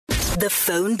The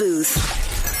phone booth.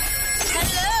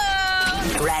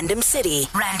 Hello. Random city,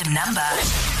 random number.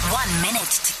 1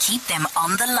 minute to keep them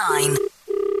on the line.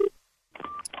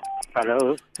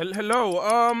 Hello. Hello.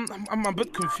 I'm a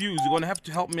bit confused. You're gonna have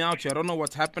to help me out here. I don't know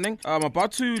what's happening. I'm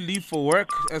about to leave for work.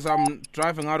 As I'm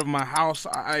driving out of my house,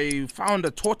 I found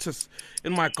a tortoise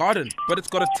in my garden, but it's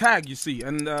got a tag, you see,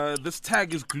 and this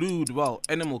tag is glued. Well,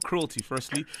 animal cruelty.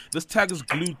 Firstly, this tag is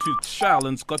glued to its shell,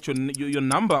 and it's got your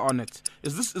number on it.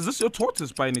 Is this your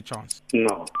tortoise by any chance?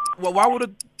 No. Well, why would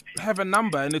it have a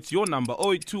number and it's your number?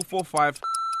 08245.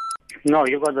 No,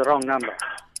 you got the wrong number.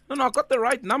 No, I got the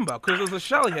right number because there's a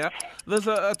shell here. There's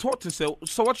a tortoise here.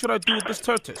 So what should I do with this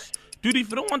tortoise? Dude, if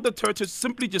you don't want the tortoise,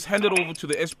 simply just hand it over to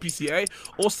the SPCA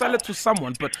or sell it to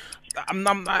someone. But I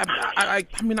mean,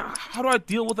 how do I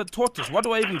deal with a tortoise? What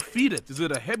do I even feed it? Is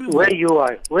it a heavy? Where you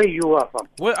are from?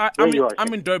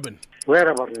 I'm in Durban. Where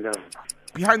about in Durban?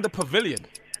 Behind the pavilion.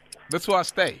 That's where I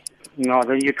stay. No,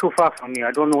 then you're too far from me.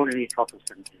 I don't know any tortoise.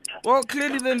 Well,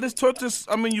 clearly then this tortoise,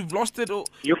 I mean, you've lost it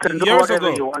you can do years whatever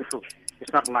ago. you want to.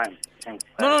 It's not mine. Thanks.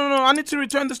 No. I need to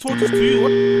return this tortoise to you.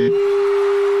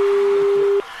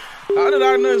 How did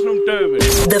I know it's from Durban?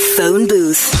 The phone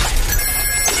booth.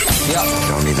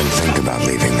 Don't even think about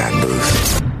leaving that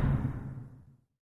booth.